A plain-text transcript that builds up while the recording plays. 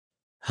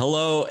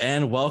Hello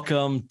and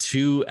welcome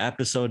to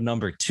episode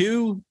number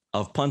 2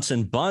 of Punts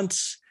and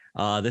Bunts.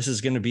 This is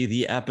going to be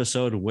the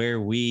episode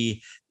where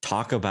we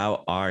talk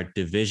about our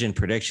division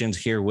predictions.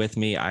 Here with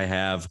me, I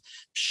have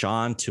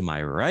Sean to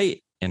my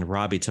right and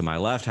Robbie to my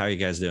left. How are you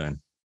guys doing?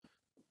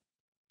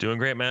 Doing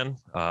great, man.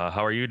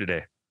 How are you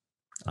today?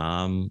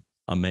 I'm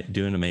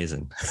doing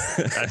amazing.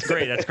 That's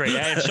great. That's great.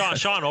 And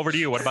Sean, over to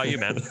you. What about you,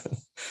 man?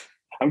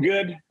 I'm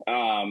good.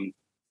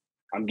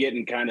 I'm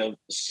getting kind of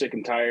sick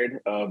and tired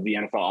of the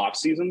NFL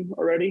offseason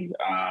already.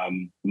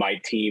 My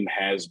team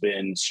has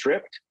been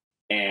stripped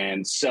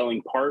and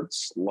selling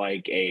parts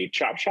like a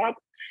chop shop,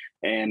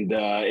 and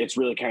it's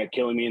really kind of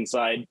killing me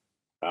inside.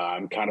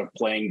 I'm kind of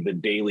playing the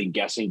daily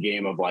guessing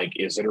game of like,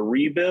 is it a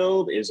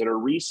rebuild? Is it a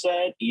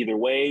reset? Either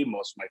way,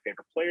 most of my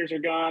favorite players are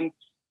gone.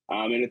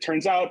 And it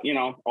turns out,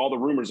 all the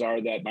rumors are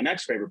that my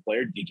next favorite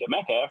player, DK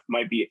Metcalf,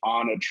 might be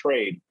on a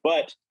trade.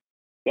 But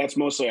that's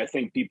mostly, I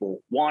think,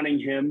 people wanting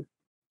him.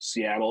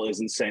 Seattle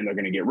isn't saying they're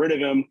going to get rid of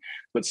him,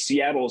 but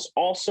Seattle is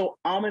also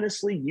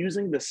ominously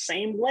using the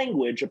same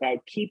language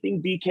about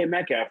keeping DK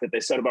Metcalf that they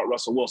said about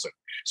Russell Wilson.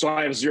 So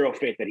I have zero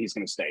faith that he's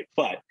going to stay.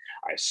 But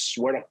I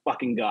swear to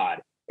fucking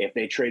God, if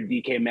they trade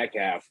DK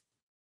Metcalf,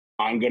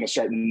 I'm going to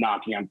start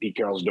knocking on Pete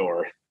Carroll's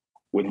door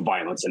with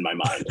violence in my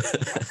mind.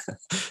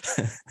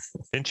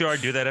 Didn't you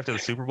already do that after the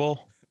Super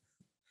Bowl?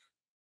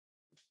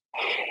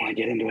 I want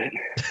to get into it.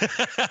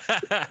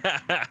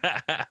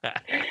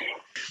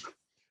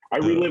 I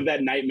relive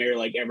that nightmare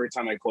like every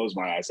time I close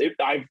my eyes.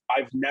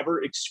 I've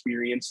never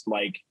experienced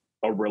like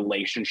a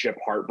relationship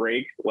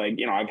heartbreak. Like,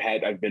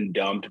 I've been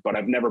dumped, but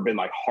I've never been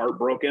like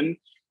heartbroken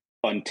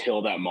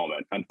until that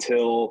moment,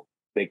 until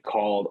they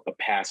called a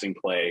passing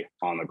play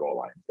on the goal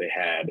line. They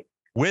had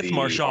with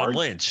Marshawn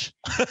Lynch.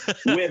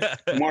 With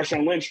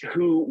Marshawn Lynch,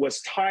 who was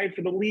tied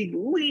for the league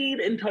lead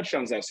in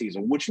touchdowns that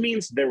season, which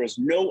means there was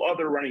no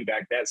other running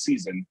back that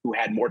season who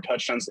had more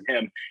touchdowns than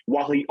him,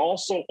 while he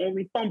also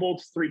only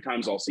fumbled 3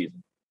 times all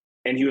season.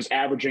 And he was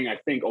averaging, I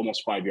think,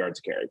 almost 5 yards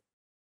a carry.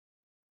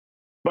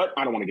 But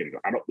I don't want to get into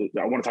it.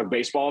 I want to talk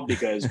baseball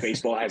because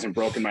baseball hasn't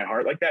broken my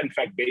heart like that. In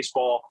fact,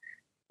 baseball,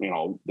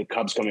 the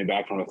Cubs coming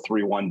back from a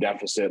 3-1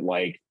 deficit,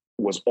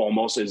 was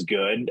almost as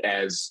good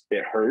as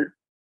it hurt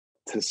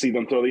to see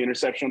them throw the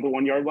interception at the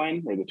 1 yard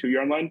line or the 2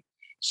 yard line.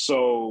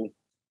 So,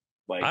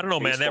 I don't know,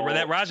 baseball, man.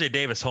 That Rajay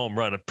Davis home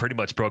run pretty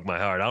much broke my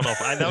heart. I don't know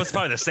if that was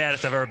probably the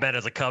saddest I've ever been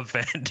as a Cub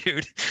fan,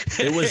 dude.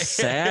 It was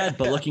sad,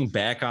 but looking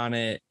back on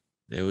it,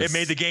 it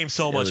made the game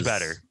so much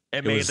better.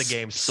 It made the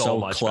game so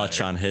much clutch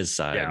better. On his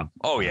side. Yeah.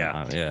 Oh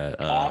yeah.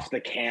 Off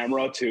the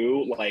camera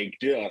too,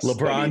 just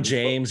LeBron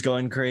James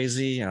going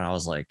crazy, and I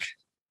was like,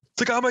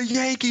 "It's like I'm a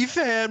Yankee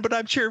fan, but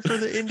I'm cheering for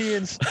the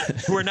Indians,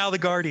 who are now the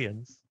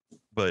Guardians."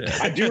 But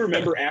I do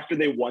remember after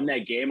they won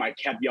that game, I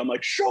kept yelling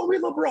like, "Show me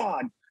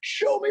LeBron!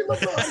 Show me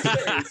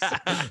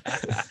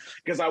LeBron's face!"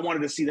 Because I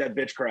wanted to see that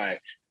bitch cry.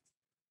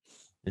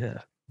 Yeah.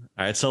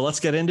 All right, so let's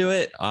get into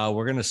it.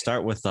 We're gonna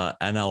start with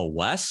NL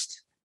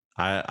West.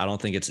 I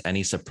don't think it's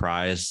any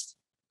surprise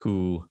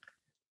who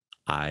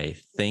I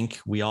think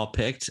we all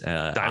picked.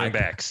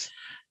 Diamondbacks.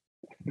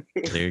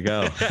 There you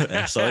go.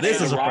 So it is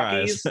a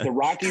surprise. The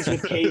Rockies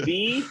with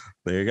KB.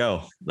 There you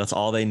go. That's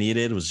all they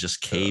needed was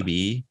just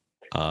KB.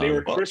 They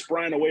were Chris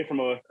Bryant away from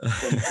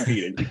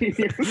competing.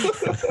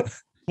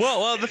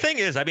 Well, the thing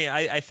is,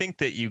 I think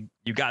that you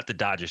got the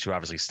Dodgers, who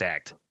obviously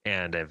stacked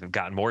and have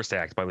gotten more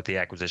stacked with the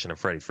acquisition of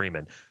Freddie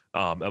Freeman,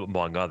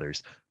 among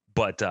others.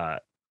 But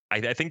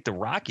I think the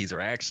Rockies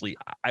are actually,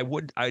 I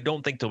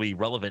don't think they'll be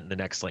relevant in the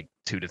next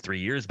 2 to 3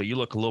 years, but you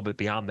look a little bit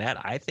beyond that,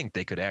 I think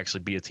they could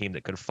actually be a team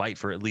that could fight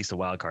for at least a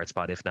wild card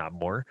spot, if not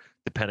more,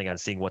 depending on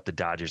seeing what the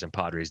Dodgers and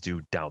Padres do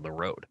down the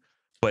road.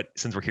 But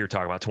since we're here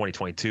talking about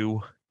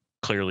 2022,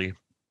 clearly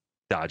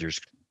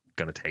Dodgers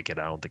going to take it.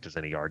 I don't think there's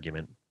any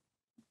argument.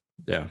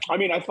 Yeah.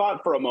 I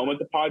thought for a moment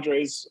the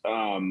Padres,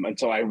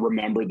 until I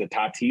remembered the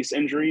Tatis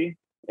injury.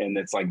 And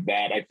it's like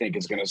that, I think,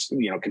 is going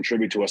to,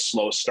 contribute to a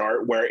slow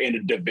start, where in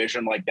a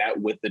division like that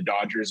with the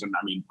Dodgers, and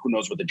who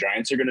knows what the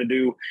Giants are going to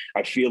do.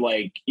 I feel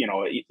like,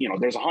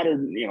 there's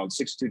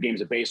 162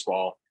 games of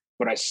baseball,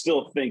 but I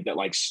still think that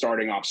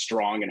starting off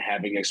strong and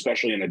having,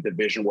 especially in a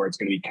division where it's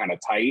going to be kind of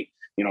tight,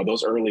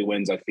 those early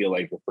wins, I feel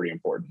like, were pretty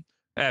important.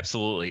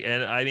 Absolutely.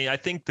 And I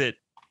think that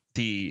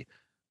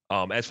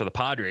as for the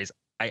Padres,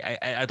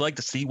 I'd like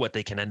to see what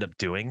they can end up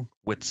doing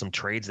with some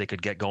trades they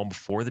could get going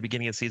before the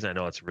beginning of the season. I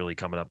know it's really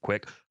coming up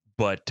quick,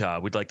 but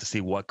we'd like to see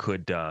what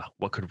could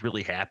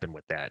really happen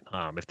with that.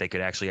 If they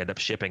could actually end up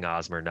shipping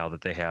Osmer now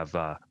that they have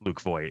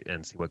Luke Voigt,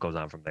 and see what goes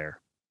on from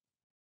there.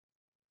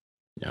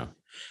 Yeah.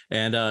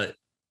 And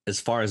as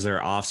far as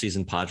their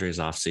offseason, Padres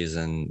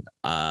offseason,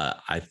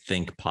 I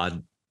think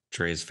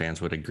Padres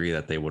fans would agree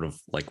that they would have,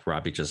 like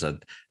Robbie just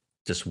said,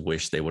 just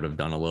wish they would have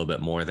done a little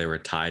bit more. They were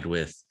tied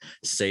with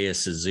Seiya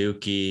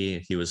Suzuki.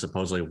 He was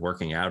supposedly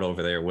working out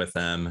over there with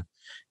them.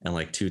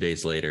 And 2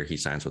 days later, he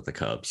signs with the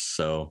Cubs.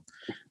 So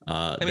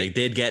they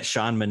did get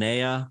Sean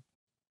Manaea,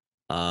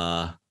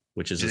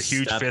 which is a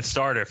huge fifth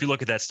starter. If you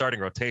look at that starting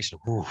rotation,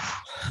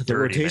 the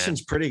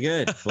rotation's pretty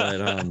good.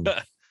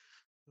 But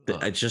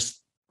I just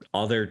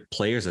other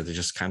players that they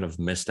just kind of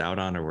missed out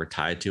on or were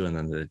tied to, and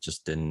then it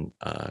just didn't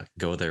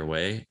go their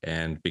way.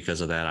 And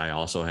because of that, I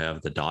also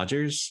have the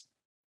Dodgers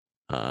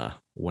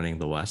winning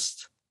the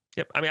West.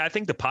 Yep. I mean, I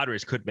think the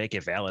Padres could make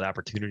a valid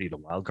opportunity to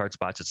wild card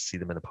spots just to see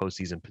them in the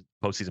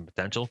postseason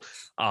potential.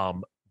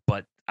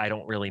 But I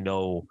don't really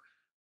know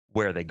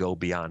where they go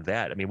beyond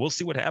that. I mean, we'll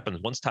see what happens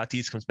once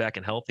Tatis comes back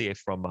and healthy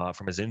from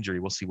his injury.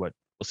 We'll see what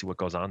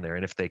goes on there,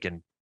 and if they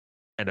can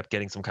end up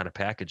getting some kind of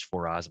package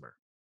for Osmer.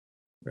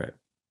 Right.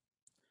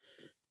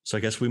 So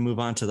I guess we move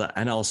on to the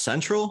NL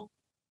Central.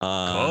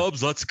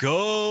 Cubs, let's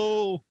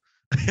go.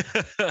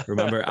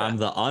 Remember, I'm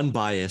the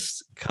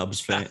unbiased Cubs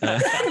fan.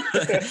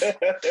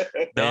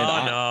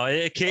 No,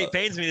 it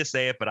pains me to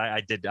say it, but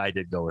I did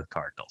go with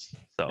Cardinals.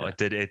 So yeah.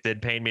 It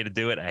did pain me to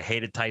do it. I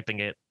hated typing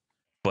it,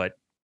 but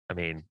I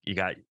mean, you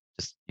got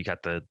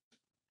the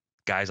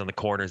guys on the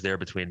corners there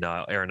between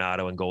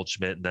Arenado and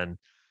Goldschmidt, and then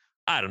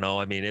I don't know.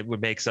 I mean, it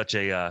would make such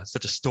a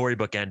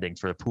storybook ending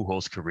for the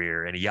Pujols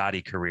career and a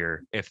Yachty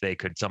career if they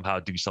could somehow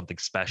do something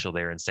special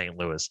there in St.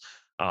 Louis.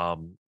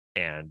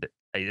 And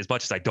as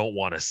much as I don't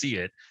want to see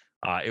it,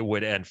 it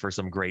would end for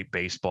some great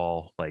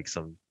baseball.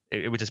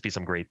 It would just be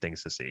some great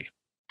things to see.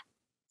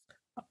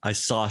 I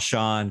saw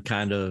Sean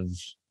kind of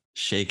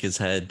shake his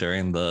head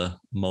during the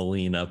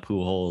Molina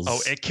Pujols. Oh,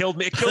 it killed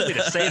me. It killed me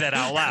to say that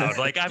out loud.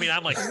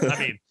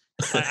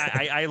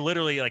 I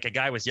literally, like, a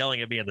guy was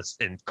yelling at me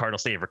in Cardinal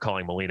Stadium for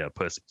calling Molina a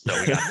pussy. So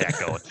we got that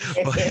going.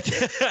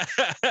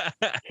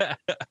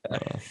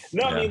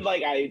 No, I mean,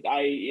 like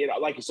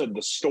like you said,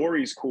 the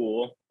story's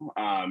cool.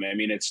 I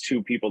mean, it's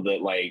two people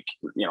that, like,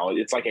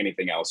 it's like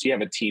anything else. You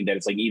have a team that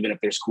it's like, even if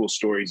there's cool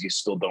stories, you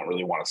still don't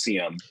really want to see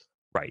them.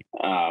 Right.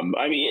 I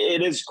mean,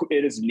 it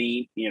is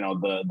neat.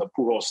 The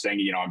Pujols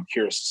thing. I'm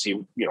curious to see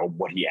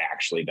what he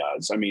actually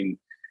does. I mean,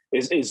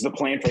 is the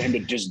plan for him to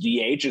just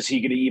DH? Is he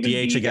going to even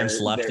DH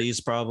against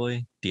lefties?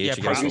 Probably DH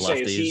against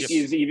lefties.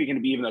 Is he even going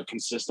to be even a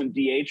consistent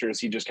DH, or is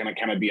he just going to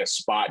kind of be a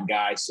spot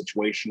guy,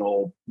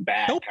 situational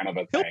bat kind of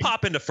a thing? He'll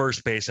pop into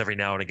first base every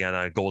now and again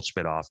on a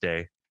Goldschmidt off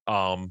day.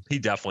 He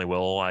definitely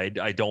will. I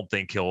don't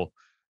think he'll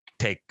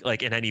take,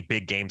 like, in any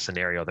big game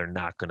scenario, they're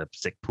not going to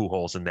stick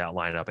Pujols in that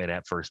lineup and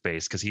at first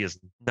base because he is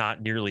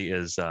not nearly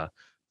as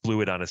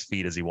fluid on his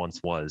feet as he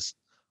once was.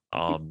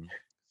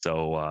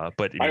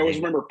 But I always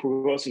remember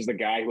Pujols is the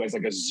guy who has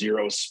like a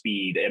 0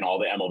 speed in all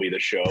the MLB The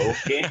Show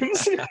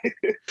games,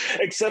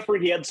 except for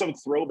he had some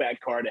throwback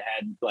card that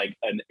had like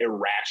an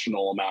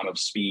irrational amount of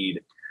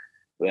speed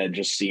that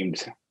just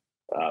seemed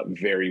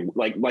very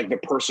like the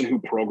person who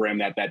programmed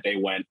that day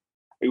went.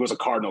 He was a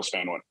Cardinals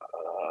fan. Went,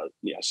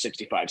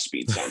 65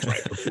 speed sounds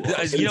right.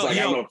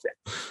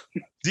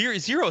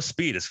 Zero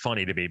speed is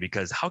funny to me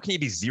because how can you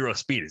be 0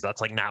 speed? That's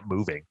like not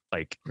moving.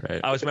 Like,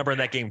 right. I always remember in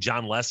that game,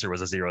 John Lester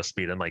was a 0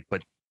 speed. I'm like,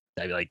 but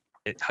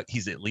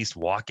he's at least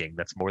walking.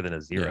 That's more than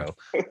a 0.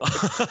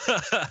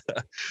 Yeah.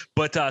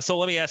 But so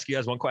let me ask you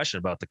guys one question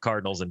about the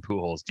Cardinals and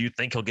Pujols. Do you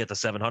think he'll get to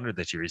 700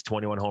 this year? He's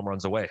 21 home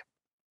runs away.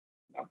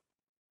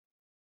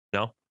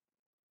 No?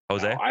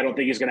 Jose? No, I don't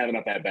think he's going to have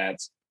enough at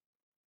bats.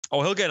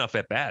 Oh, he'll get enough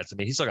at bats. I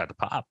mean, he's still got the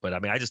pop, but I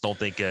mean, I just don't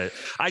think.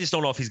 I just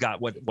don't know if he's got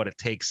what it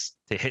takes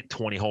to hit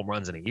 20 home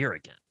runs in a year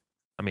again.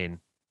 I mean,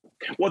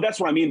 well, that's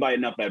what I mean by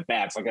enough at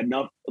bats. Like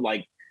enough,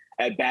 like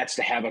at bats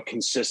to have a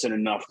consistent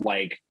enough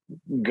like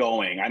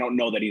going. I don't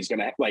know that he's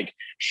gonna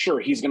Sure,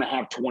 he's gonna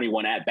have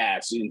 21 at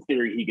bats. In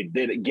theory, he could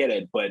get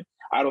it, but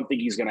I don't think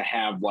he's gonna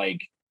have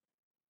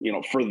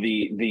for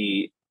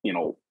the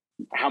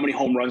how many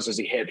home runs does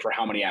he hit for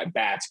how many at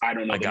bats? I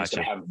don't know that he's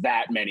gonna have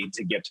that many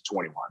to get to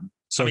 21.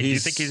 So do you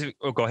think he's?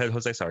 Oh, go ahead,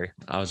 Jose. Sorry,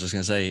 I was just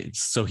gonna say.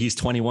 So he's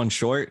 21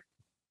 short.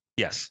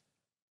 Yes.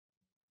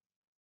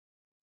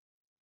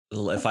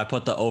 If I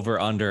put the over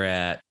under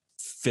at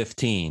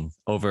 15,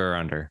 over or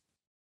under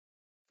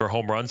for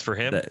home runs for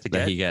him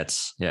that he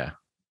gets, yeah.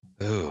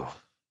 Ooh,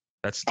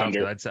 that's tough.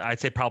 I'd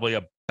say probably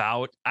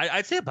about.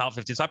 I'd say about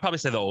 15. So I'd probably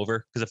say the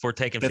over because if we're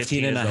taking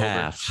 15 and a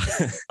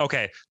half.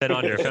 Okay, then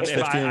under. Then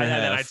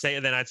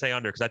I'd say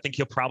under because I think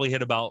he'll probably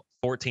hit about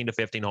 14 to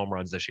 15 home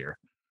runs this year.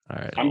 All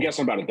right. I'm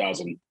guessing about a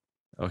dozen.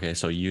 Okay,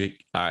 so all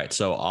right.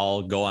 So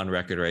I'll go on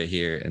record right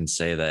here and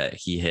say that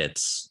he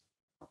hits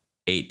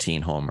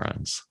 18 home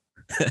runs.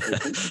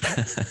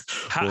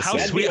 How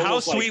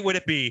sweet would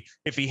it be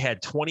if he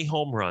had 20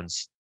 home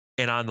runs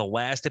and on the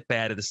last at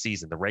bat of the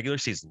season, the regular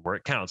season where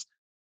it counts,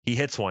 he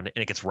hits one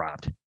and it gets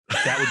robbed?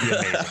 That would be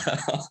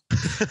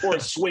amazing. Or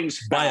it swings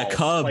foul, by a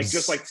Cubs,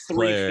 just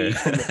 3 feet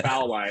from the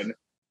foul line.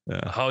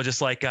 Yeah. Oh,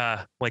 just like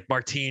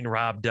Martin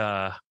robbed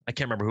I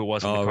can't remember who it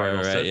was from the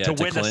Cardinals to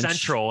win the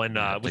Central, and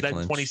was that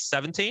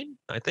 2017?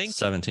 I think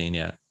 17,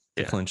 yeah.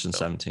 To clinch in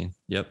 17.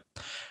 Yep.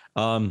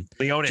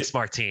 Leonis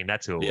Martin,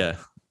 that's who it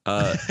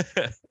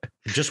was.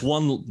 Just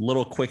one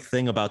little quick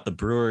thing about the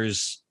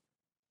Brewers.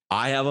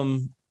 I have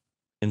them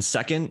in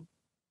second,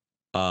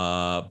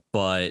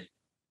 but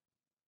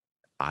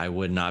I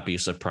would not be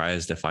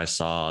surprised if I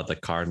saw the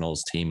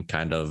Cardinals team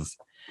kind of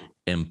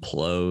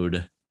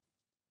implode.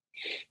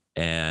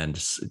 And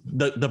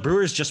the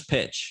Brewers just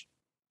pitch.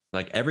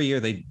 Like every year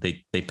they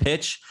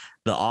pitch.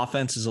 The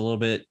offense is a little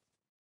bit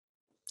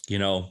you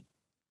know,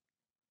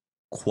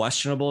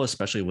 questionable,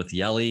 especially with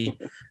Yelly,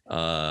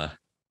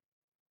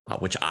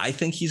 which I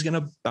think he's going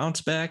to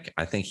bounce back.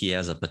 I think he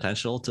has a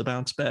potential to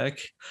bounce back.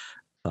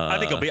 I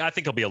think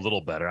he'll be a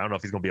little better. I don't know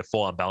if he's going to be a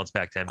full on bounce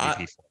back to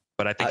MVP,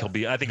 but I think he'll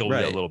be a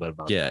little bit of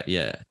bounce back.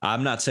 Yeah.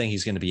 I'm not saying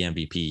he's going to be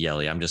MVP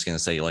Yelly. I'm just going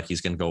to say like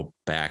he's going to go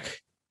back.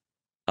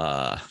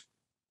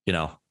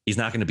 He's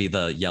not going to be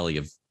the Yelly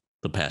of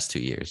the past 2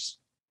 years.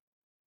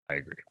 I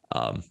agree.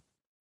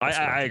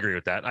 I agree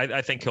with that.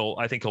 I think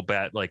he'll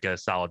bat like a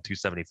solid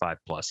 275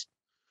 plus.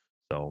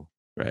 So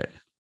right.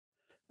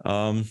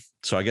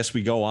 So I guess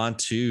we go on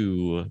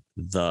to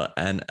the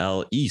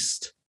NL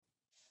East.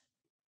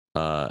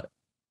 I'll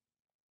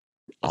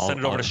send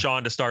it over to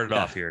Sean to start it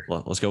off here.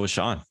 Well, let's go with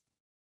Sean.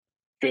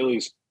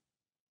 Phillies.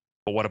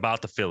 But what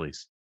about the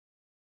Phillies?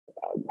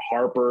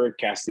 Harper,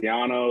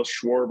 Castellanos,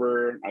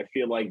 Schwarber. I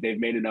feel like they've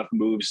made enough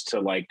moves to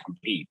like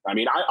compete. I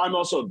mean, I'm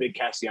also a big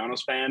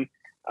Castellanos fan.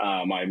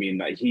 I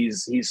mean,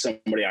 he's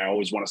somebody I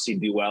always want to see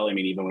do well. I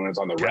mean, even when it's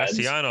on the Reds.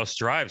 Castellanos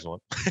drives one.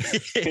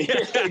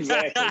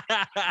 Exactly.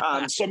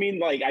 So I mean,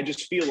 like, I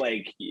just feel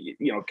like,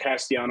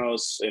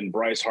 Castellanos and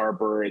Bryce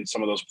Harper and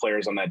some of those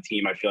players on that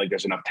team, I feel like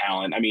there's enough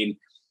talent. I mean,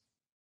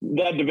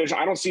 that division,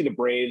 I don't see the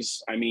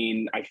Braves. I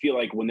mean, I feel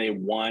like when they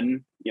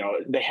won,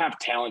 they have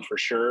talent for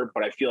sure,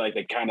 but I feel like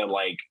they kind of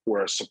like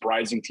were a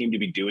surprising team to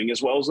be doing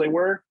as well as they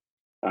were.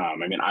 I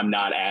mean, I'm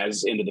not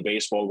as into the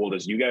baseball world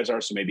as you guys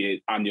are, so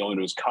maybe I'm the only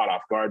one who's caught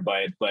off guard by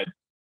it. But,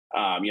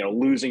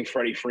 losing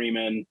Freddie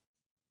Freeman,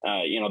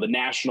 the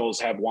Nationals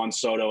have Juan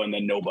Soto and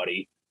then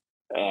nobody.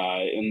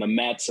 And the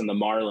Mets and the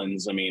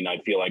Marlins, I mean, I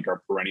feel like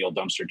are perennial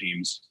dumpster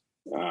teams.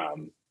 I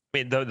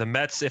mean, the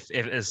Mets, if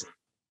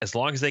as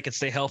long as they can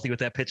stay healthy with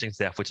that pitching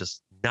staff, which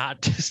is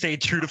not to stay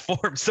true to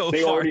form so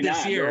far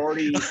this year.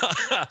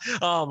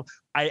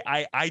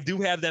 I do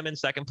have them in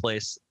second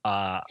place.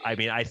 I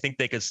mean, I think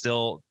they could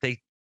still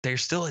they're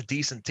still a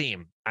decent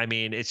team. I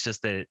mean, it's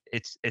just that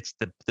it's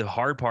the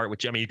hard part,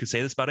 which, I mean, you could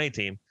say this about any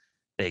team.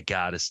 They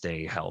got to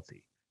stay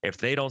healthy. If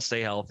they don't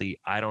stay healthy,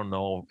 I don't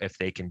know if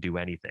they can do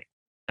anything.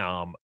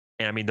 And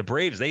I mean, the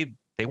Braves, they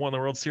won the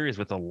World Series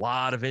with a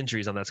lot of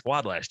injuries on that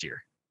squad last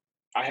year.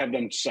 I have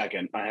them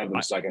second.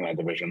 Second in that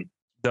division.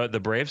 The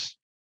Braves?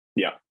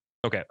 Yeah.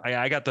 Okay.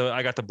 I got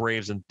the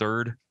Braves in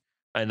third,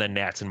 and then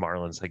Nats and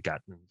Marlins had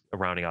gotten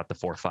rounding out the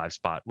 4-5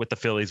 spot with the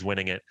Phillies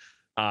winning it.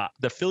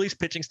 The Phillies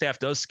pitching staff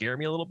does scare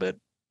me a little bit.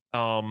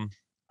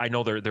 I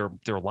know their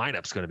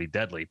lineup's going to be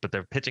deadly, but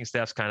their pitching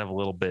staff's kind of a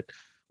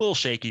little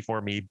shaky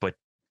for me. But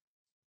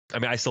I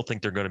mean, I still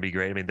think they're going to be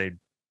great. I mean,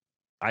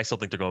 I still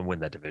think they're going to win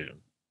that division.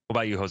 What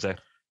about you, Jose?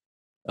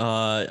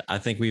 I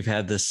think we've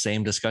had this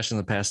same discussion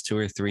the past 2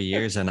 or 3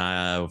 years, and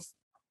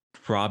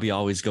Robbie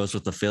always goes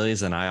with the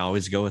Phillies, and I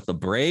always go with the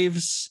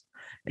Braves.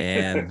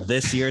 And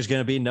this year is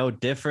going to be no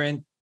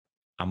different.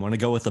 I'm going to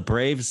go with the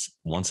Braves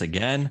once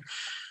again.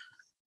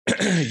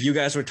 You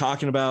guys were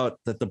talking about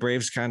that the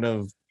Braves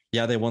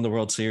they won the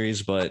World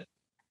Series, but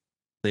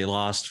they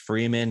lost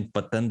Freeman.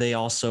 But then they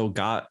also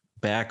got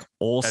back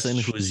Olsen,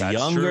 who's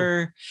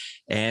younger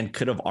and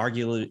could have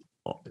arguably.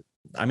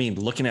 I mean,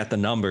 looking at the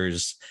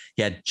numbers,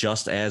 he had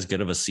just as good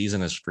of a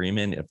season as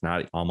Freeman, if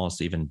not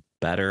almost even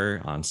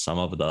better on some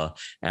of the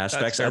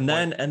aspects. And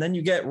then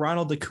you get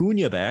Ronald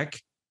Acuna back,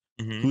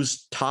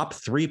 who's top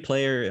 3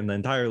 player in the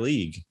entire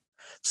league.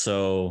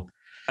 So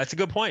that's a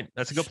good point.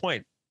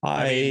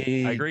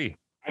 I agree.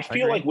 I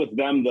feel like with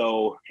them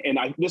though, and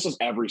this is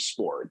every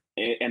sport,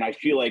 and I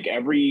feel like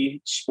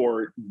every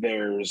sport,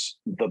 there's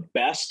the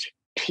best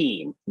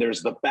team.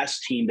 There's the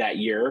best team that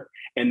year,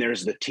 and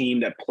there's the team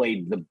that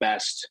played the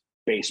best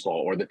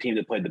baseball or the team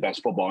that played the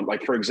best football. And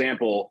like, for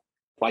example,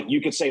 like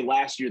you could say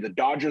last year, the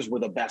Dodgers were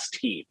the best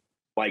team,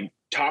 like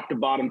top to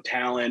bottom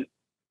talent.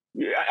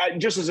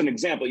 Just as an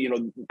example,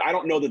 I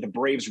don't know that the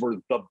Braves were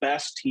the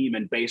best team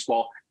in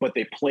baseball, but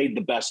they played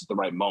the best at the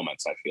right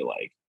moments. I feel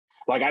like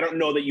I don't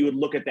know that you would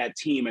look at that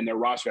team and their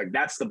roster like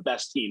that's the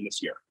best team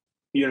this year.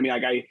 You know what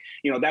I mean?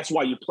 Like that's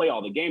why you play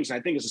all the games. And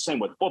I think it's the same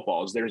with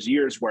football. There's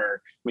years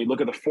where look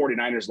at the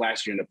 49ers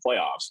last year in the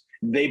playoffs.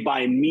 They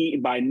by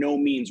no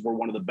means were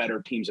one of the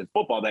better teams in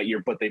football that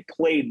year, but they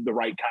played the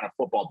right kind of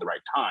football at the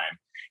right time.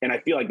 And I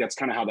feel like that's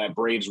kind of how that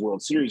Braves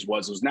World Series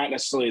was. It was not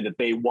necessarily that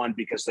they won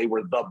because they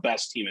were the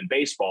best team in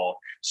baseball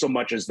so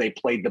much as they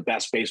played the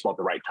best baseball at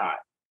the right time.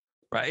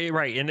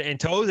 Right. And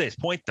to Jose's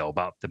point, though,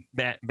 about the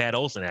Matt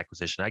Olson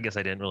acquisition, I guess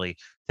I didn't really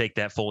take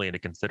that fully into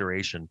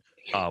consideration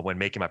when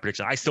making my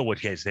prediction. I still would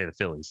say the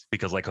Phillies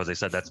because, like Jose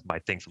said, that's my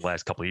thing for the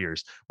last couple of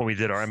years. When we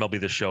did our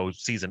MLB The Show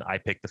season, I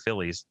picked the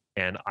Phillies,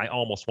 and I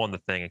almost won the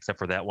thing, except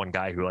for that one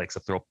guy who likes to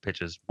throw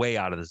pitches way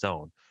out of the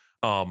zone.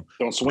 Don't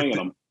swing at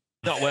them.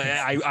 No,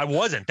 I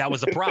wasn't. That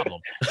was the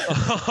problem.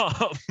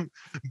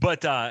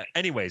 But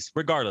anyways,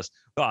 regardless,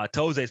 to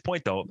Jose's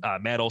point, though,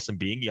 Matt Olson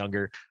being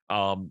younger,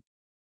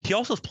 he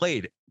also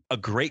played a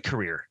great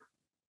career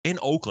in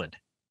Oakland,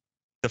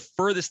 the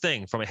furthest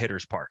thing from a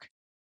hitter's park.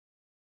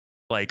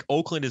 Like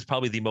Oakland is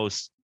probably the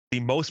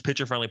most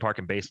pitcher friendly park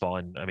in baseball,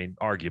 and I mean,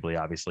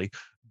 arguably, obviously,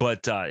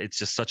 but it's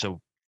just such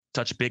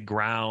big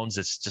grounds.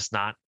 It's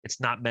not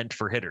meant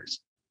for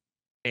hitters.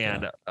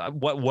 And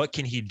what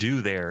can he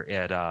do there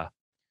at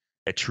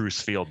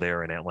Truist Field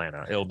there in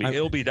Atlanta? It'll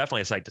be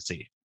definitely a sight to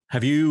see.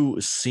 Have you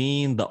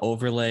seen the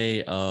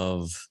overlay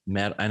of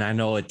Matt? And I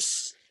know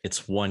it's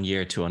 1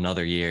 year to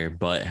another year,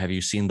 but have you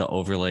seen the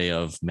overlay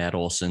of Matt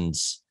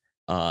Olson's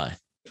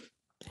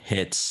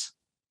hits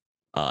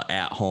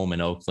at home in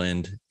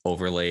Oakland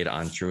overlaid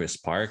on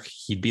Truist Park?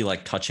 He'd be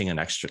like touching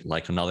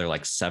another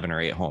like 7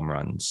 or 8 home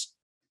runs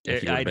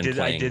if he would have been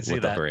playing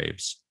with the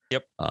Braves.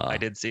 Yep, I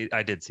did see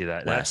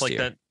that. That's like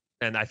that,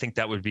 and I think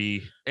that would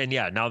be. And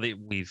yeah, now that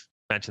we've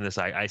mentioned this,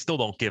 I still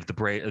don't give the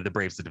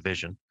Braves the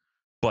division,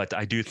 but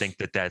I do think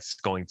that that's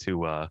going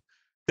to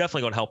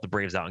definitely going to help the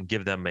Braves out and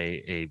give them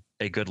a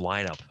good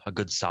lineup, a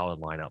good solid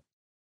lineup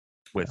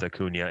with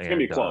Acuna. It's gonna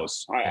be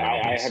close.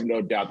 I have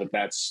no doubt that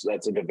that's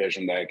a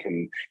division that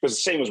can. Because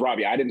the same as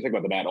Robbie, I didn't think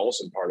about the Matt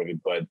Olson part of it,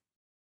 but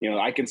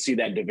I can see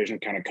that division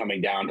kind of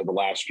coming down to the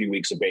last few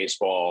weeks of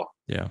baseball.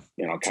 Yeah,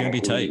 it's gonna be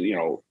tight.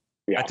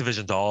 That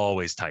division's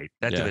always tight.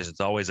 That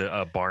division's always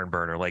a barn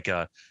burner. Like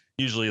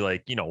usually,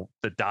 like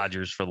the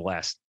Dodgers for the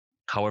last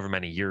however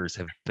many years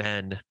have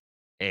been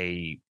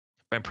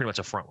pretty much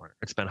a front runner.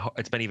 It's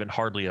been even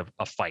hardly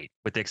a fight,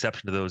 with the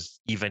exception of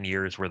those even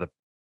years where the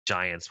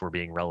Giants were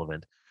being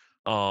relevant.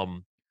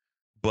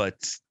 But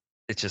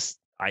it's just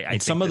I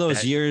think some of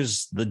those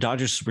years the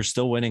Dodgers were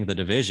still winning the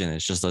division.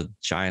 It's just the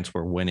Giants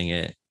were winning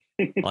it.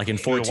 Like in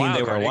 2014,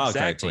 they were a wild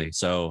card team.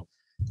 So.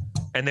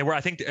 And they were,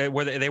 I think, they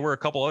were a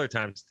couple other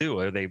times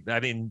too.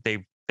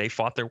 They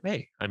fought their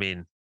way. I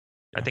mean,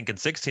 I think in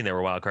 2016 they were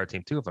a wild card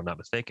team too, if I'm not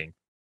mistaken.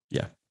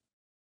 Yeah.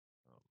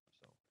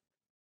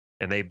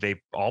 And they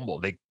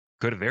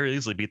could have very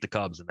easily beat the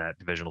Cubs in that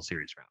divisional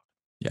series round.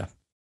 Yeah.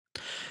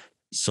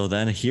 So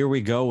then here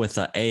we go with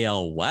the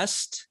AL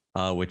West,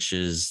 which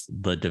is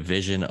the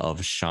division of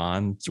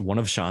one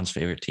of Sean's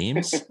favorite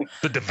teams.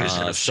 The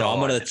division of Sean. So I'm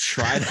going to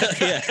try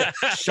that. Yeah,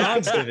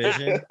 Sean's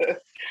division.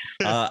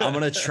 I'm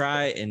going to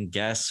try and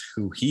guess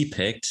who he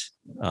picked,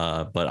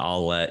 but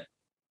I'll let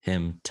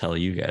him tell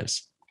you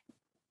guys.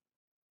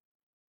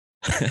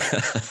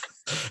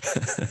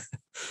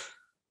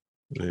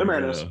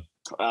 There it is.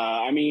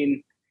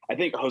 I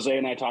think Jose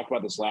and I talked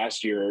about this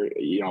last year.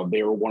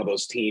 They were one of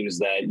those teams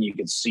that you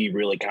could see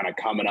really kind of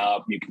coming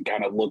up. You can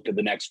kind of look to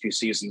the next few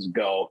seasons and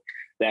go,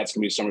 that's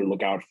going to be something to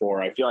look out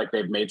for. I feel like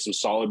they've made some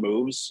solid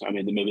moves. I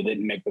mean, maybe they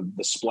didn't make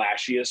the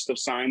splashiest of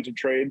signs and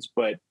trades,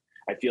 but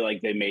I feel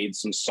like they made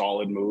some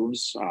solid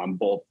moves,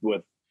 both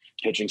with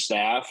pitching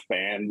staff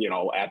and,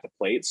 at the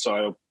plate.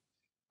 So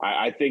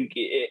I think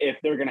if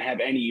they're going to have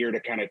any year to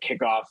kind of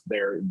kick off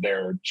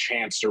their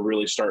chance to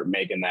really start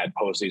making that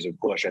postseason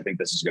push, I think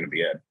this is going to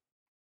be it.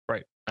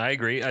 Right. I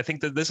agree. I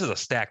think that this is a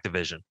stacked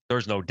division.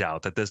 There's no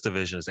doubt that this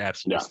division is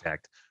absolutely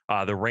stacked.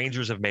 The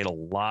Rangers have made a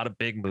lot of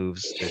big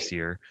moves this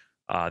year.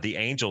 The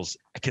Angels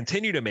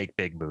continue to make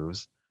big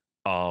moves.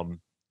 And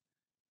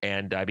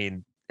I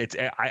mean, this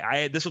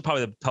was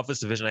probably the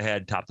toughest division I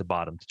had top to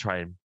bottom to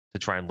try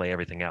and lay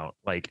everything out.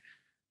 Like,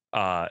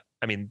 I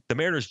mean, the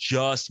Mariners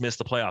just missed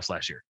the playoffs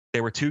last year. They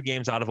were 2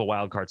 games out of a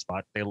wild card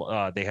spot.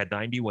 They had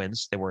 90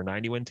 wins. They were a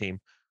 90-win team.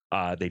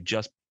 They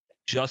just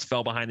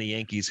fell behind the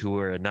Yankees, who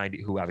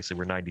obviously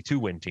were a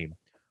 92-win team.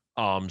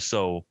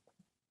 So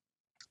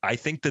I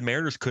think the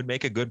Mariners could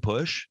make a good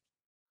push.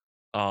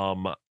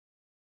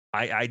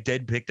 I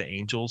did pick the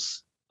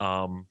Angels.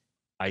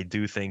 I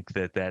do think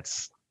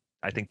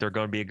I think they're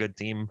going to be a good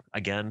team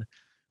again.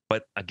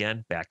 But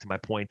again, back to my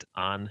point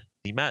on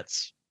the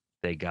Mets.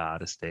 They got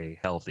to stay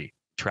healthy.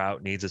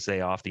 Trout needs to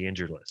stay off the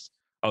injured list.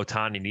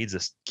 Ohtani needs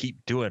to keep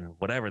doing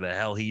whatever the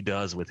hell he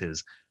does with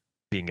his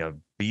being a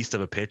beast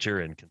of a pitcher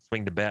and can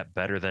swing the bat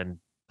better than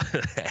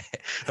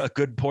a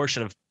good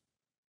portion of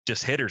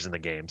just hitters in the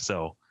game.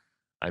 So,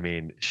 I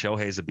mean,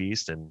 Shohei's a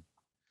beast, and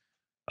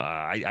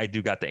I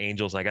do got the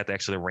Angels. I got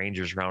the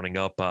Rangers rounding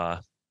up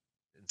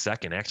in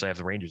second. Actually, I have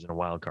the Rangers in a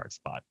wild card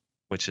spot,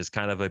 which is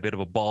kind of a bit of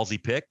a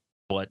ballsy pick,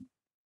 but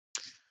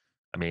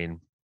I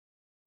mean,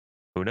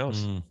 who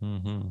knows?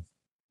 Mm-hmm.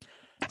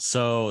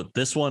 So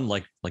this one,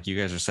 like you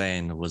guys are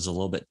saying, was a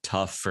little bit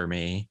tough for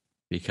me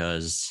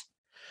because,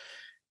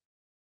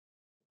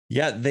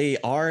 they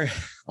are.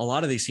 A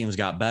lot of these teams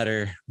got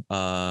better.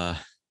 I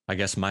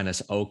guess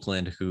minus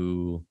Oakland,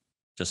 who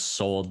just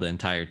sold the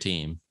entire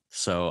team.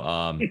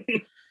 So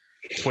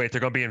wait, they're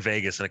going to be in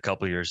Vegas in a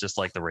couple of years, just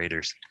like the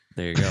Raiders.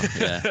 There you go.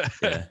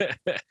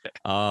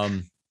 Yeah.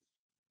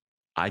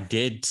 I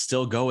did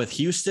still go with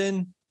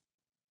Houston.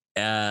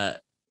 I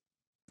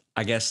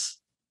guess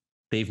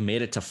they've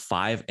made it to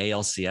 5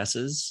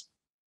 ALCSs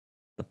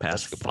the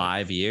past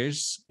 5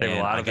 years. They have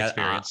a lot of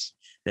experience.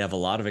 They have a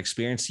lot of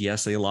experience.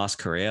 Yes, they lost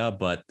Correa,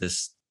 but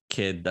this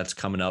kid that's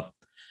coming up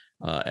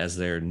as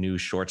their new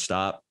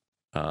shortstop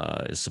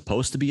is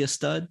supposed to be a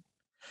stud.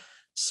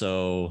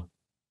 So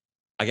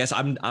I guess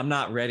I'm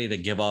not ready to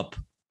give up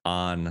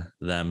on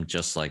them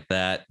just like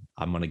that.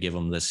 I'm going to give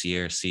them this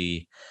year,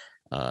 see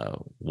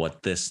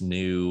what this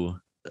new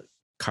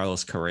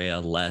Carlos Correa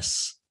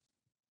less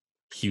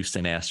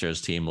Houston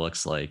Astros team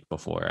looks like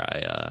before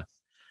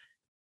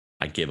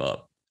I give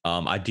up.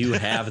 I do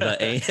have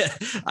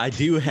I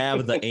do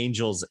have the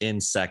Angels in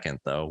second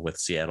though, with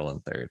Seattle in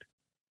third.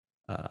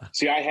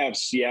 See, I have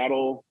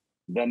Seattle,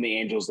 then the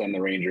Angels, then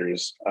the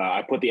Rangers.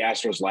 I put the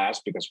Astros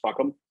last because fuck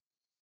them.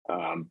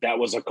 That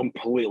was a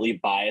completely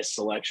biased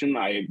selection.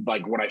 I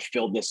like when I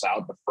filled this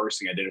out, the first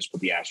thing I did is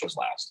put the Astros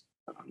last.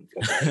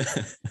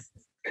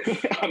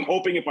 I'm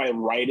hoping if I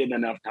write it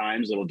enough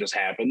times, it'll just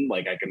happen.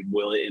 Like I can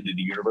will it into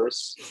the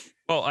universe.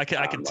 Well, I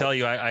can tell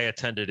you, I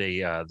attended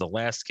the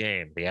last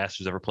game the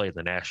Astros ever played in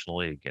the National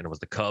League, and it was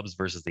the Cubs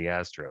versus the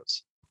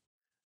Astros.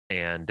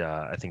 And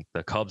I think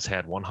the Cubs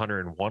had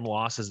 101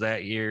 losses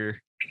that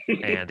year,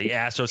 and the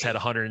Astros had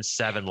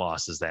 107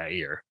 losses that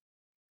year.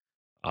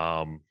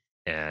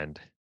 And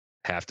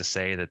have to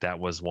say that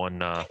was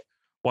one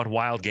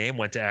wild game.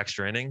 Went to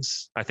extra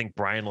innings. I think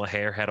Brian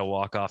LaHair had a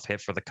walk-off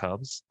hit for the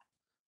Cubs.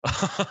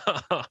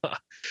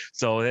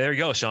 So there you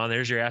go, Sean.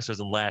 There's your Astros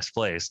in last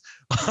place.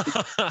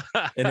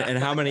 and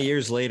how many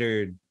years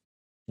later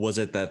was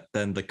it that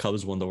then the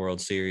Cubs won the World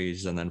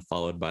Series and then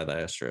followed by the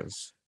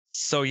Astros?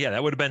 So yeah,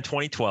 that would have been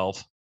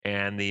 2012,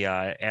 and the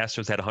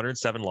Astros had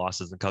 107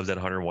 losses, and the Cubs had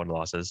 101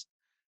 losses,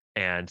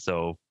 and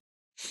so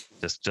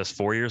just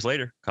 4 years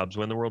later, Cubs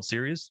win the World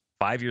Series.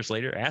 5 years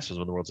later, Astros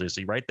win the World Series.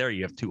 So right there,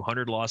 you have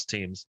 200 lost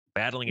teams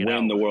battling it out.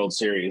 Win the World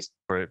Series.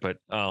 But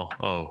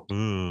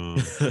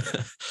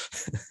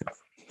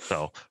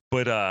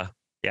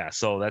yeah.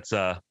 So that's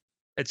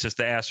it's just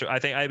the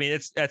Astros. I mean,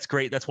 that's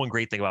great. That's one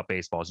great thing about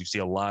baseball is you see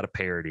a lot of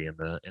parity in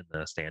the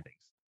standings,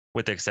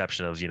 with the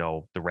exception of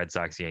the Red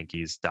Sox,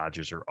 Yankees,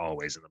 Dodgers are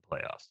always in the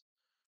playoffs.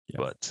 Yeah.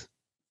 But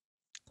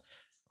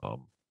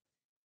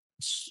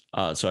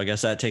so I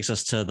guess that takes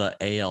us to the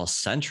AL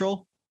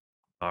Central.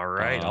 All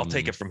right, I'll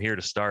take it from here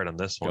to start on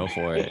this one. Go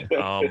for it.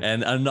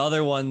 And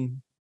another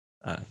one.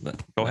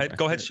 Go ahead.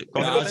 I was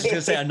just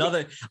gonna say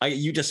another.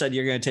 You just said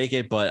you're gonna take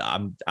it, but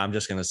I'm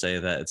just gonna say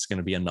that it's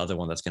gonna be another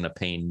one that's gonna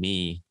pain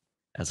me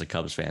as a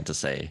Cubs fan to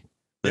say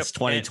this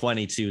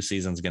 2022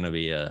 season's gonna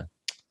be a.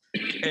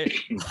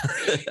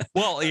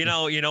 Well, you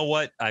know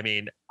what? I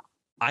mean,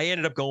 I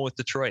ended up going with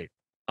Detroit.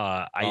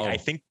 I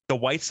think the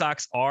White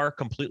Sox are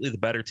completely the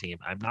better team.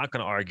 I'm not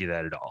going to argue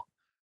that at all.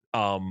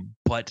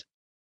 But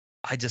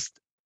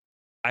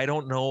I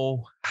don't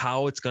know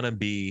how it's going to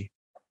be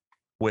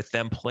with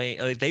them playing.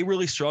 Like, they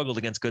really struggled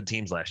against good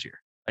teams last year.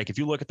 Like if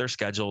you look at their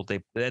schedule,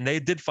 they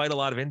did fight a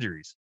lot of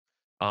injuries.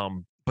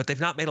 But they've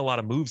not made a lot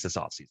of moves this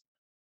offseason.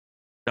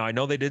 Now I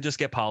know they did just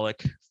get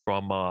Pollock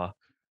from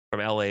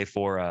LA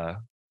for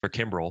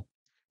Kimbrel,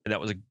 and that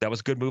was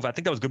a good move. I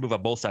think that was a good move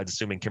on both sides,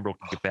 assuming Kimbrel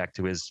can get back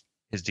to his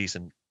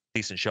decent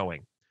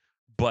showing.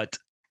 But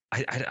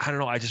I don't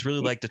know. I just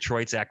really like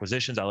Detroit's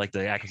acquisitions. I like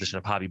the acquisition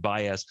of Javi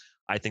Baez.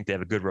 I think they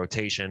have a good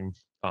rotation.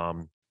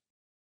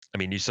 I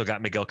mean, you still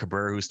got Miguel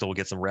Cabrera, who still will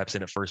get some reps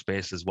in at first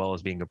base, as well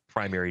as being a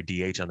primary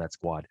DH on that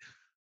squad.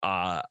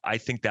 I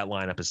think that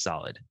lineup is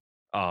solid.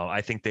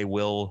 I think they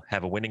will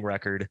have a winning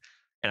record,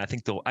 and I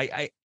think they'll.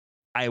 I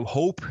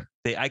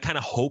kind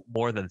of hope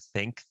more than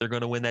think they're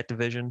going to win that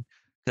division,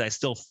 because I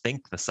still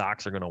think the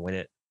Sox are going to win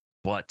it,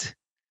 but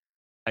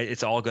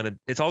it's all going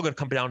to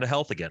come down to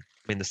health again.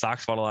 I mean, the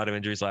Sox fought a lot of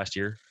injuries last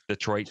year.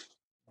 Detroit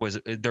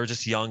they're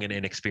just young and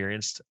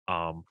inexperienced.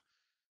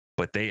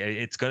 But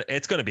it's going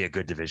to be a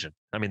good division.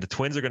 I mean, the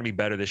Twins are going to be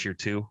better this year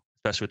too,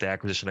 especially with the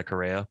acquisition of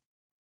Correa.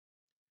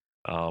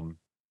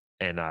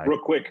 Real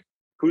quick,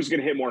 who's going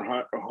to hit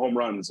more home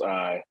runs,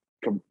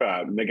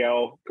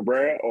 Miguel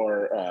Cabrera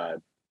or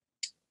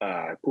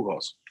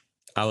Pujols?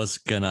 I was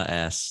gonna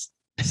ask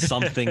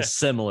something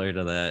similar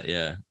to that.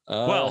 Yeah.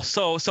 Well,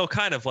 so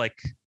kind of like,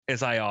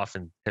 as I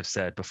often have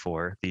said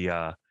before,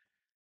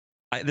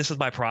 this is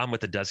my problem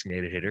with the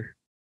designated hitter,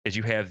 is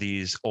you have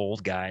these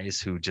old guys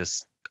who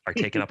just are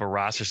taking up a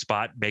roster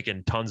spot,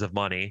 making tons of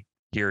money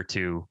here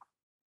to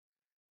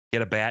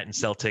get a bat and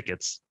sell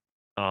tickets.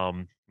 I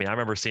mean, I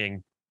remember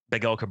seeing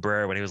Miguel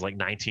Cabrera when he was like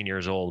 19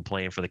 years old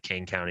playing for the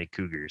Kane County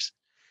Cougars.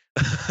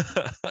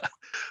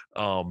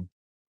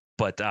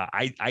 But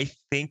I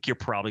think you're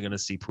probably going to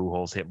see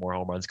Pujols hit more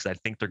home runs, because I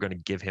think they're going to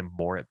give him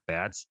more at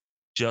bats,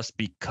 just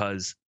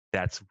because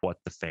that's what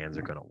the fans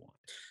are going to want.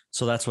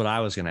 So that's what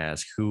I was going to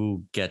ask.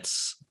 Who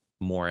gets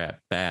more at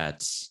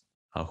bats?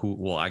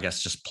 I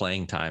guess just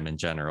playing time in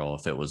general,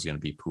 if it was going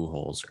to be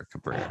Pujols or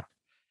Cabrera.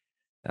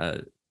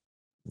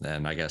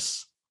 Then I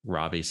guess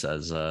Robbie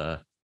says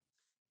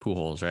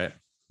Pujols, right?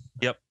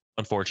 Yep,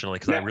 unfortunately,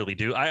 because I really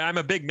do. I'm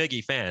a big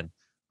Miggy fan.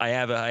 I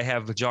have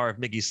a jar of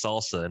Miggy's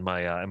salsa in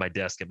my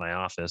desk at my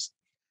office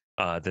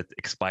that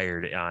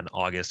expired on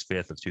August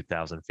 5th of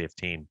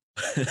 2015.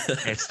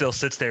 It still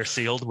sits there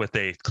sealed with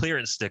a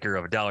clearance sticker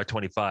of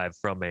 $1.25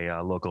 from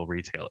a local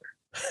retailer.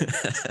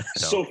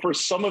 So for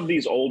some of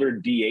these older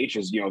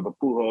DHs, the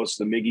Pujols,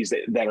 the Miggies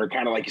that are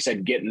kind of, like you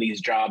said, getting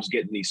these jobs,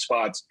 getting these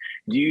spots,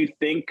 do you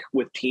think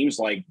with teams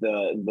like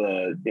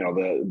the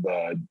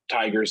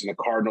Tigers and the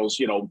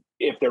Cardinals,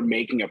 if they're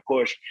making a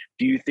push,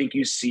 do you think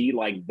you see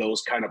like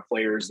those kind of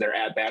players, their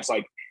at bats,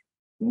 like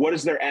what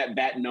is their at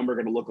bat number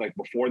going to look like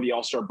before the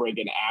All-Star break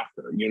and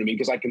after? You know what I mean?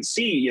 Because I can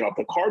see, if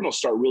the Cardinals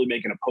start really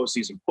making a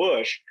postseason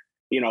push,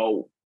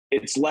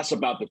 it's less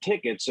about the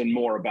tickets and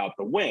more about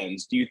the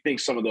wins. Do you think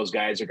some of those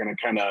guys are going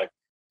to kind of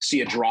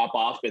see a drop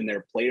off in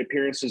their plate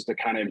appearances to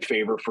kind of in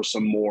favor for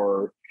some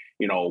more,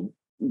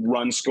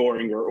 run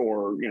scoring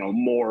or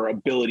more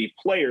ability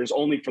players,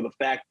 only for the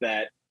fact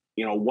that,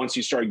 once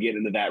you start getting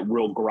into that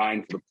real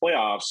grind for the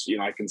playoffs,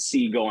 I can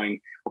see going,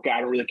 okay, I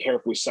don't really care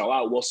if we sell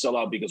out. We'll sell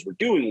out because we're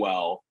doing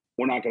well.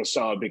 We're not going to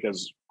sell out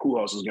because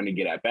Pujols is going to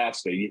get at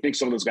bats there. Do you think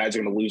some of those guys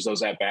are going to lose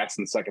those at bats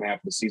in the second half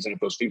of the season if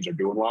those teams are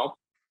doing well?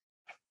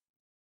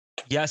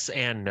 Yes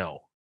and no.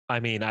 I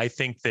mean, I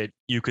think that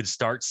you could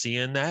start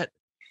seeing that,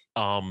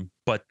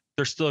 but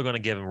they're still going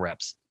to give him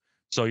reps.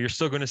 So you're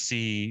still going to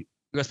see,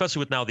 especially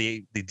with now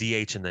the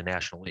DH in the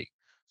National League.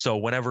 So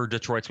whenever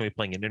Detroit's going to be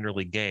playing an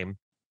interleague game,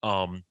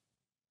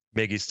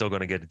 Miggy's still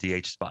going to get a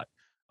DH spot.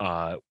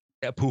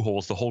 At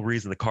Pujols, the whole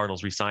reason the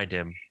Cardinals re-signed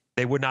him,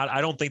 they would not.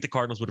 I don't think the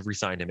Cardinals would have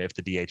re-signed him if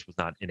the DH was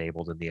not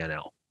enabled in the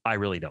NL. I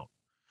really don't.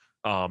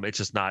 It's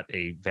just not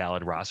a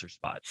valid roster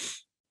spot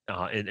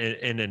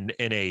in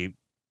a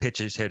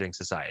pitches hitting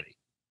society.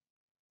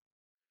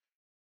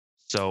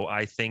 So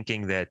I think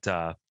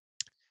that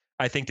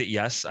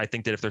yes, I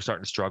think that if they're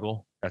starting to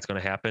struggle, that's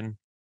going to happen.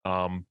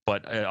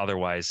 But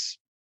otherwise,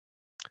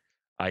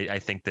 I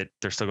think that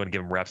they're still going to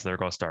give them reps and they're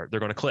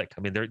going to click.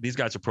 I mean, these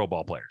guys are pro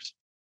ball players.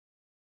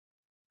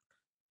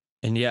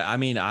 And yeah, I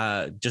mean,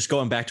 just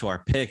going back to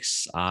our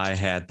picks, I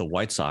had the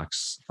White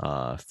Sox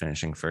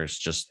finishing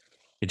first.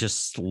 It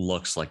just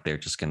looks like they're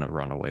just going to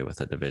run away with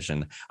the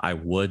division.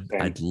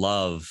 I'd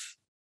love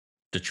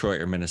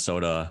Detroit or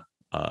Minnesota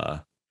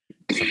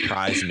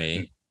surprise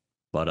me,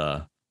 but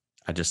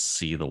I just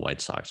see the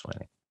White Sox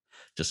winning.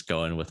 Just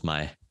going with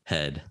my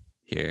head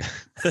here.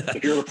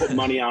 If you're going to put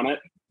money on it,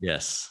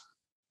 yes.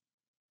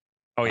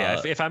 Oh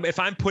yeah, if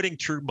I'm putting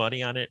true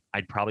money on it,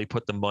 I'd probably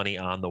put the money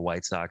on the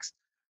White Sox.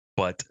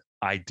 But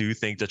I do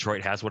think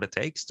Detroit has what it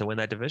takes to win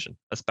that division,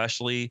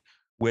 especially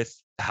with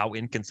how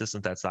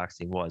inconsistent that Sox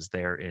team was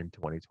there in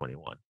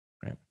 2021.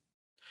 Right.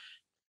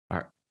 All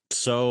right.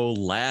 So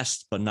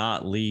last but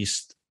not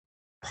least,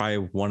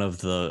 probably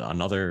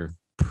another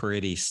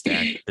pretty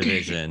stacked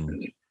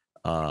division,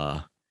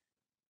 the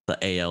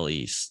AL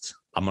East.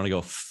 I'm going to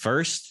go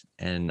first,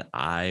 and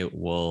I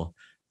will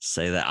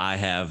say that I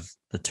have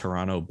the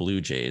Toronto Blue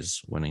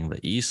Jays winning the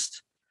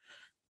East.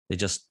 They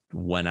just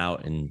went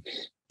out and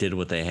did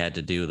what they had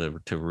to do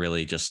to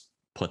really just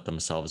put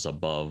themselves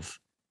above,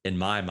 in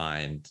my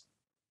mind,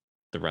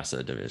 the rest of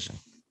the division.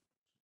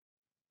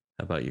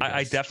 How about you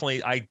guys?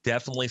 I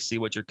definitely see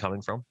what you're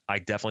coming from. I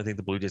definitely think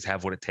the Blue Jays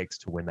have what it takes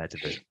to win that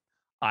division.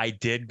 I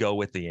did go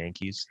with the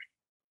Yankees.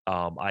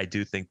 I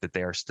do think that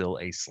they are still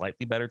a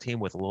slightly better team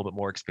with a little bit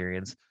more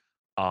experience.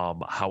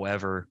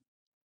 However,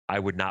 I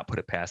would not put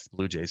it past the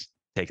Blue Jays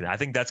taking it. I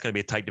think that's going to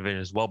be a tight division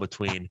as well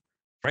between,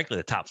 frankly,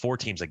 the top four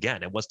teams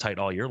again. It was tight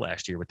all year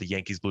last year with the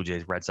Yankees, Blue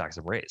Jays, Red Sox,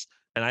 and Rays.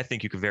 And I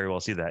think you could very well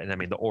see that. And I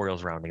mean, the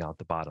Orioles rounding out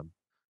the bottom.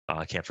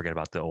 I can't forget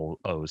about the old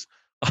O's.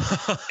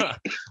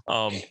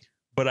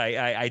 But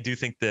I do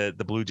think the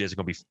Blue Jays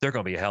are they're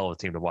going to be a hell of a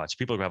team to watch.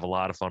 People are going to have a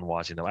lot of fun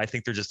watching them. I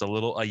think they're just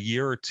a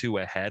year or two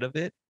ahead of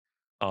it.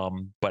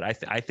 But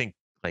I think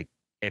like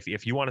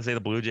if you want to say the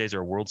Blue Jays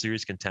are a World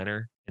Series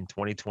contender in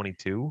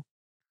 2022,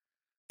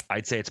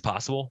 I'd say it's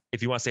possible.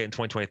 If you want to say it in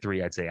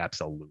 2023, I'd say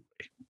absolutely.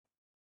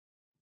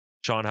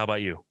 Sean, how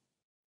about you?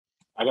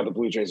 I got the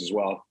Blue Jays as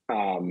well.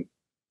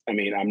 I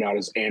mean, I'm not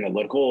as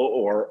analytical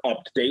or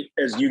up to date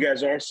as you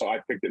guys are, so I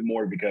picked it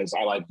more because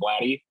I like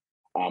Vladdy.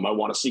 I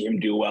want to see him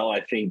do well.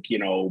 I think,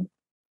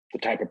 the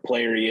type of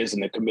player he is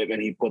and the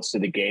commitment he puts to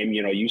the game.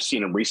 You've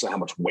seen him recently, how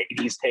much weight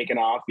he's taken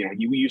off. He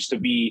used to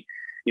be,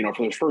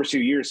 for the first few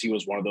years, he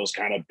was one of those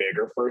kind of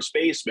bigger first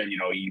basemen.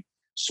 He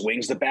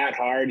swings the bat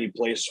hard, he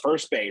plays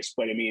first base.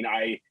 But I mean,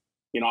 I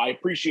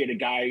appreciate a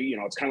guy,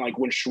 it's kind of like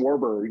when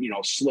Schwarber,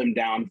 slimmed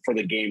down for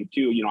the game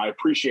too. I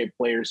appreciate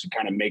players who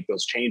kind of make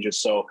those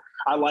changes. So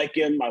I like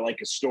him. I like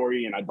his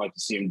story, and I'd like to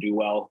see him do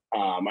well.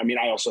 I mean,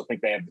 I also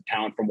think they have the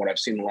talent from what I've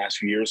seen the last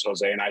few years.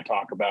 Jose and I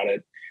talk about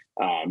it.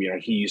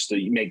 He used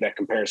to make that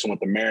comparison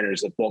with the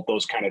Mariners, that both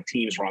those kind of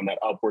teams were on that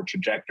upward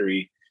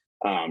trajectory.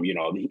 I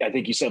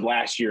think you said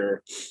last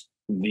year,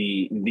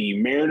 the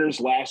Mariners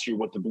last year,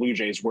 what the Blue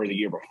Jays were the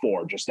year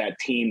before, just that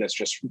team that's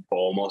just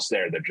almost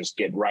there. They're just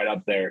getting right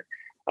up there.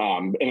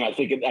 And I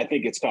think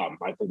it's come.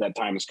 I think that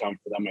time has come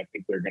for them. I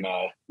think they're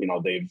gonna,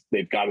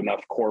 they've got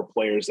enough core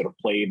players that have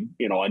played,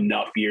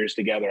 enough years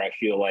together. I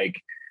feel like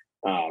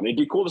it'd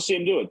be cool to see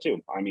them do it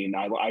too. I mean,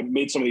 I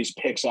made some of these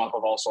picks off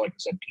of also, like I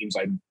said, teams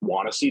I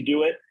want to see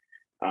do it.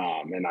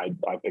 And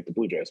I picked the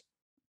Blue Jays.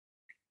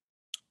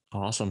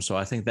 Awesome. So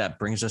I think that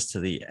brings us to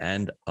the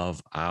end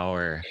of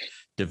our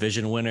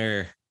division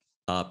winner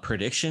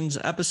predictions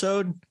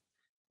episode.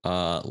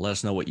 Let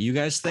us know what you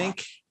guys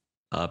think.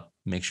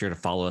 Make sure to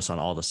follow us on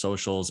all the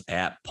socials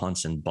at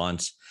Punts and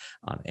Bunts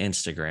on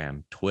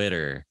Instagram,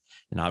 Twitter,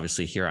 and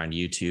obviously here on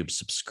YouTube.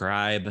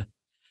 Subscribe,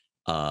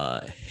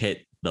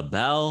 hit the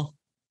bell,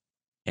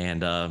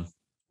 and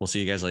we'll see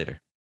you guys later.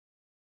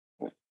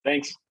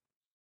 Thanks.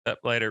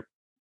 Later.